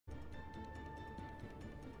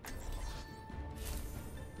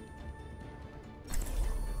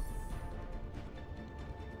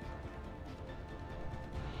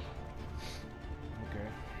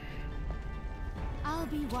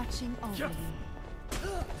be watching over you.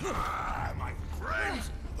 My friends,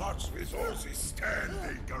 that's with all this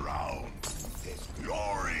standing around. There's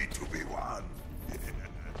glory to be won.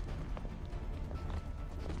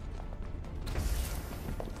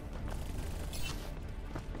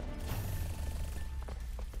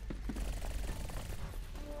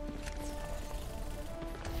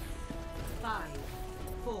 5,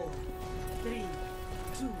 4, 3,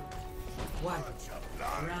 2, 1.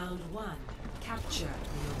 Round 1. Capture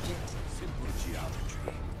the objective. Simple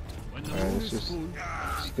geometry. When the moon is full,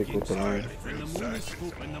 stick with the line. when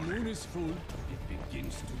the moon is full, it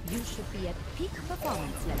begins to. You should be at peak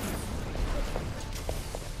performance level.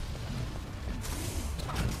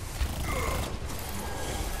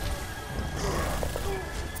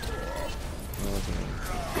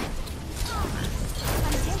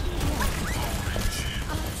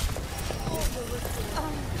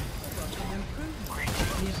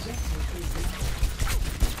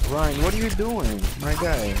 Ryan, what are you doing? My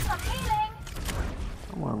guy.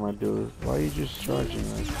 Come on, my dude. Why are you just charging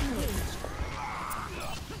us?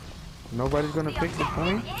 Nobody's gonna pick the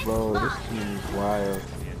point? Bro, this team is wild.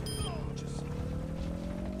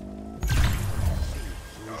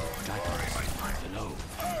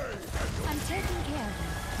 I'm taking care of you.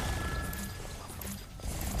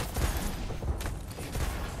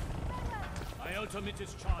 My ultimate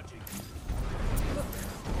is charging.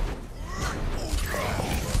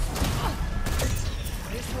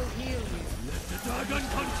 This will heal you. Let the dragon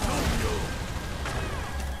consume you.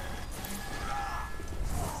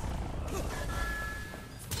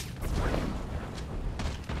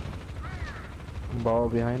 Ball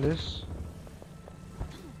behind us.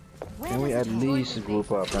 Where Can we does at it least go?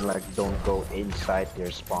 group up and like don't go inside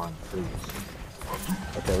their spawn, please?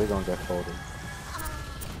 Okay, we're gonna get folded.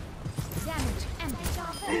 Damage and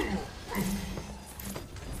patching you up.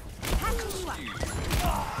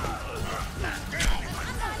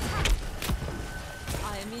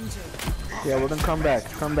 I am injured. Yeah, well then come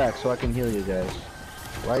back so I can heal you guys.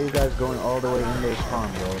 Why are you guys going all the way in their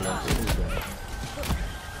spawn, bro? Like, what is that?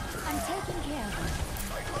 I'm taking care of you.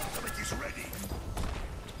 My ultimate is ready.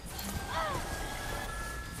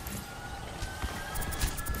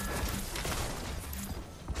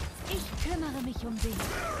 Ich kümmere mich um dich.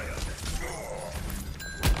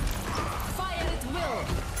 Fire at will.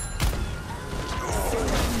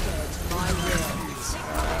 Surrendered my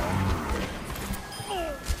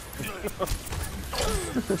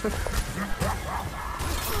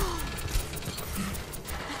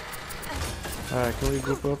Alright, can we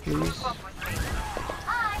group up, please?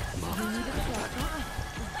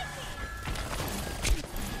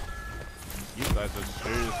 You guys are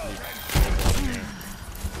seriously.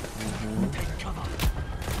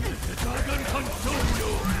 The dragon consume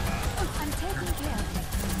you. I'm taking care of you.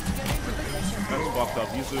 That's fucked up.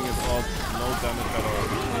 He's doing his all no damage at all.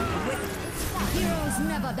 Heroes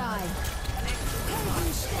never die.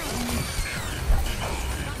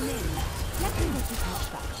 Let me get you touched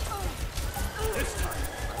back. This time.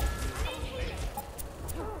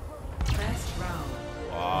 First round.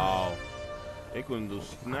 Wow. They couldn't do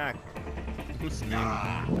snack.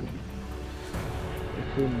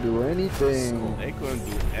 Couldn't do anything. They couldn't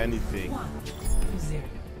do anything. 1-0.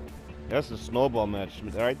 That's a snowball match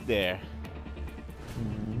right there.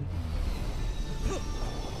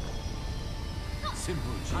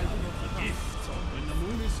 Simple geometry. A gift. When the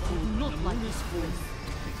moon is full, when the moon is full, it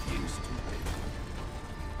begins to win.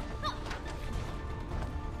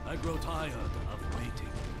 I grow tired of waiting.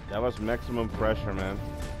 That was maximum pressure, man.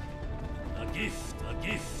 A gift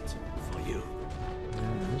for you. Yeah,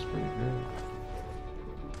 that's pretty good.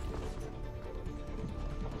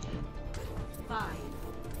 5,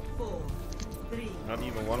 4, 3, Not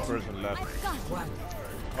even one person left. I've got you. 1.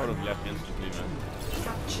 I would have left instantly, man.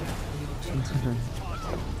 Capture the objective.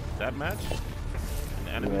 That match? On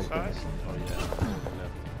the enemy Yeah, side? Oh yeah.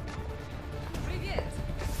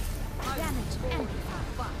 Damage and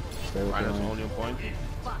Stay with Ryan is Ryan. only on point.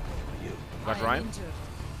 Got I am Ryan? injured.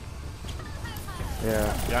 Yeah,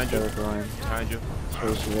 Behind stay you. with Ryan. Behind you.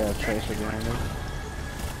 Tracer, yeah, Tracer behind him.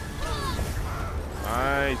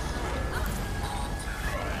 Nice.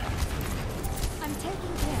 I'm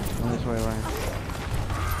taking care of you. Nice way, Ryan.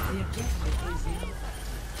 The objective is in.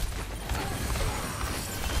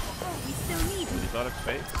 We still need You got a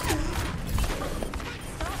space?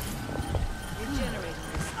 regenerating.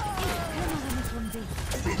 Ich kümmere mich um dich.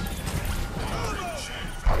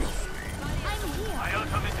 I'm here. My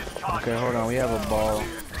ultimate is charging. Okay, hold on. We have a ball. We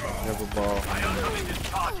have a ball. My ultimate is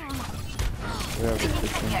charging. We have a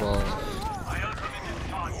 15 ball. My ultimate is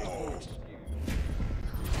charging.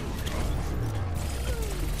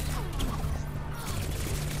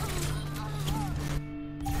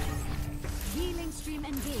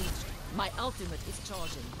 engaged. My ultimate is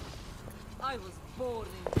charging. I was born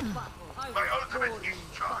in battle. I was My ultimate born is in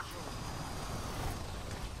charged.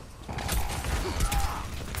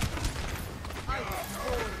 I was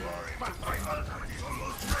born in battle. My ultimate is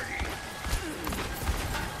almost ready.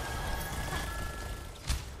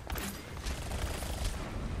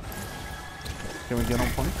 Can we get on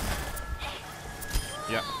point?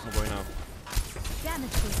 Yeah, I'm going now.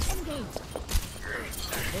 Damage boost engaged.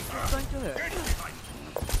 This is going to hurt.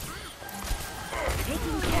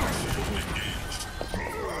 Taking care.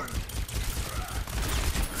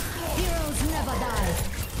 Heroes never die.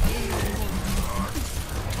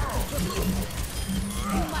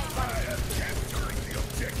 You might want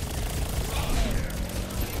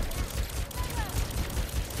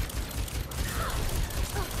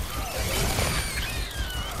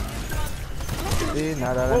See,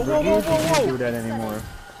 now that I'm Brigitte, you can't do that anymore.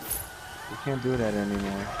 You can't do that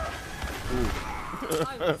anymore.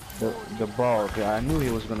 The ball, yeah, I knew he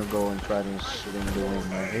was gonna go and try to swing the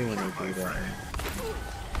wing. I hate when they do that. I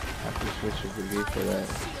have to switch to Brigitte for that.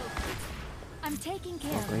 I'm taking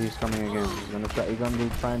care. Okay, he's coming again. He's gonna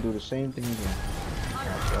try and do the same thing again.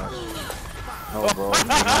 No, bro.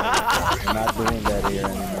 You're not doing that here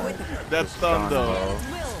anymore. That's done though.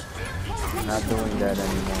 You're not doing that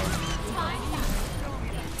anymore.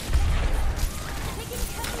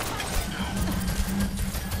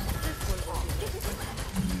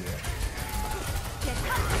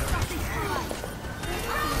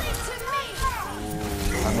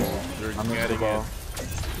 I missed the ball.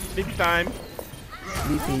 Sleepy time.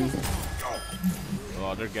 Sleepy.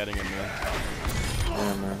 Oh, they're getting it, man.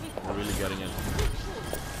 Yeah, man. They're really getting it.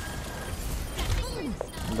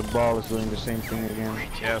 And the ball is doing the same thing again.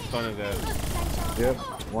 Yeah, stun is dead. Yep.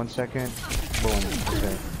 1 second. Boom.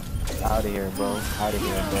 Okay. Out of here, bro. Out of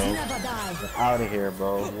here, bro. Get out of here,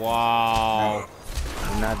 bro. Wow.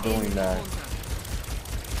 I'm not doing that.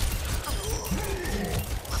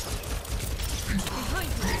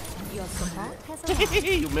 Your support has arrived.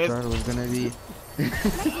 You missed. Thought it was gonna be.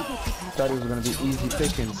 Thought it was gonna be easy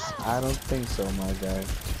pickings. I don't think so, my guy.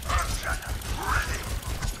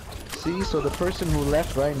 See, so the person who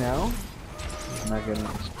left right now is not getting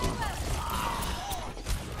this one.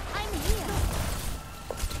 I'm here.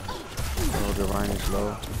 Oh, the Rhine is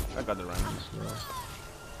low. I got the run.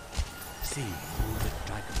 See who the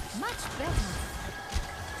dragon is. Much better.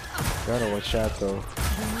 Gotta watch out though.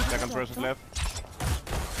 Second person left.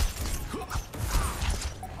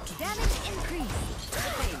 Damage increase.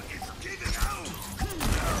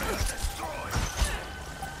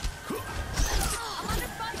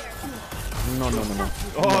 No.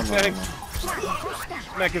 Oh, No, thanks.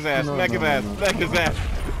 Smack his ass. No, Smack his no, ass. no. Smack his ass.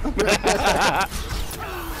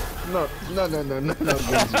 No, Genji. No.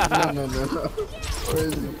 Where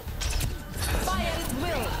is he? Fire at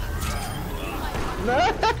will.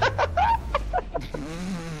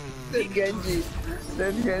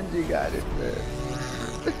 That Genji got it, man.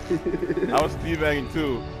 I was teabagging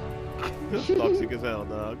too. This is toxic as hell,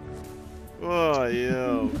 dog. Oh,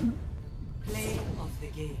 yo. Play of the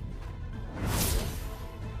game.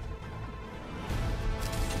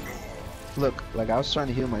 Look, like I was trying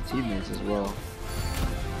to heal my teammates as well.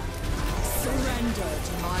 Surrender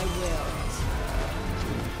to my will.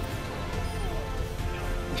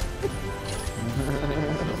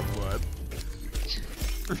 What?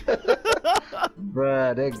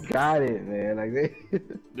 Bruh, they got it, man. Like they.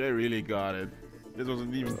 They really got it. This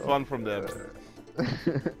wasn't even fun from them.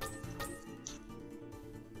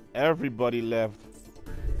 Everybody left.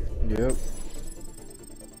 Yep.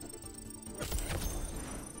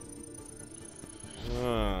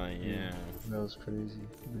 Oh, yeah. That was crazy.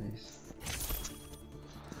 Nice.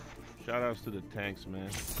 Shout outs to the tanks, man.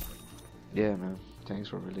 Yeah, man.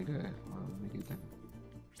 Tanks were really good. Well, let me get them.